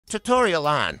Tutorial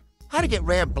on how to get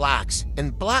rare blocks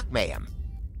in Block Mayhem.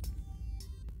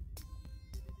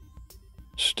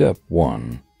 Step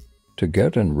 1. To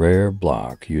get in rare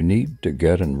block, you need to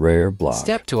get in rare block.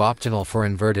 Step 2 optional for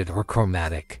inverted or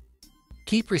chromatic.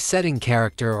 Keep resetting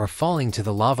character or falling to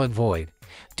the lava void.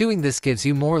 Doing this gives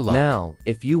you more luck. Now,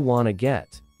 if you want to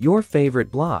get your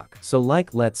favorite block, so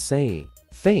like let's say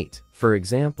Fate, for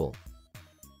example,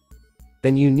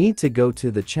 then you need to go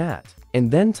to the chat and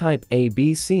then type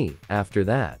ABC after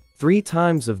that 3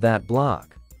 times of that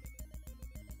block.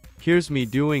 Here's me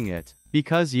doing it,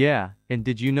 because yeah, and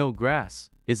did you know grass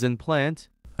isn't plant?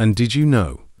 And did you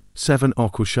know 7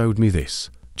 Aqua showed me this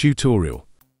tutorial?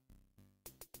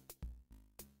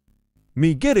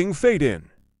 Me getting Fate in.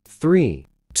 3,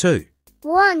 2,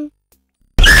 1.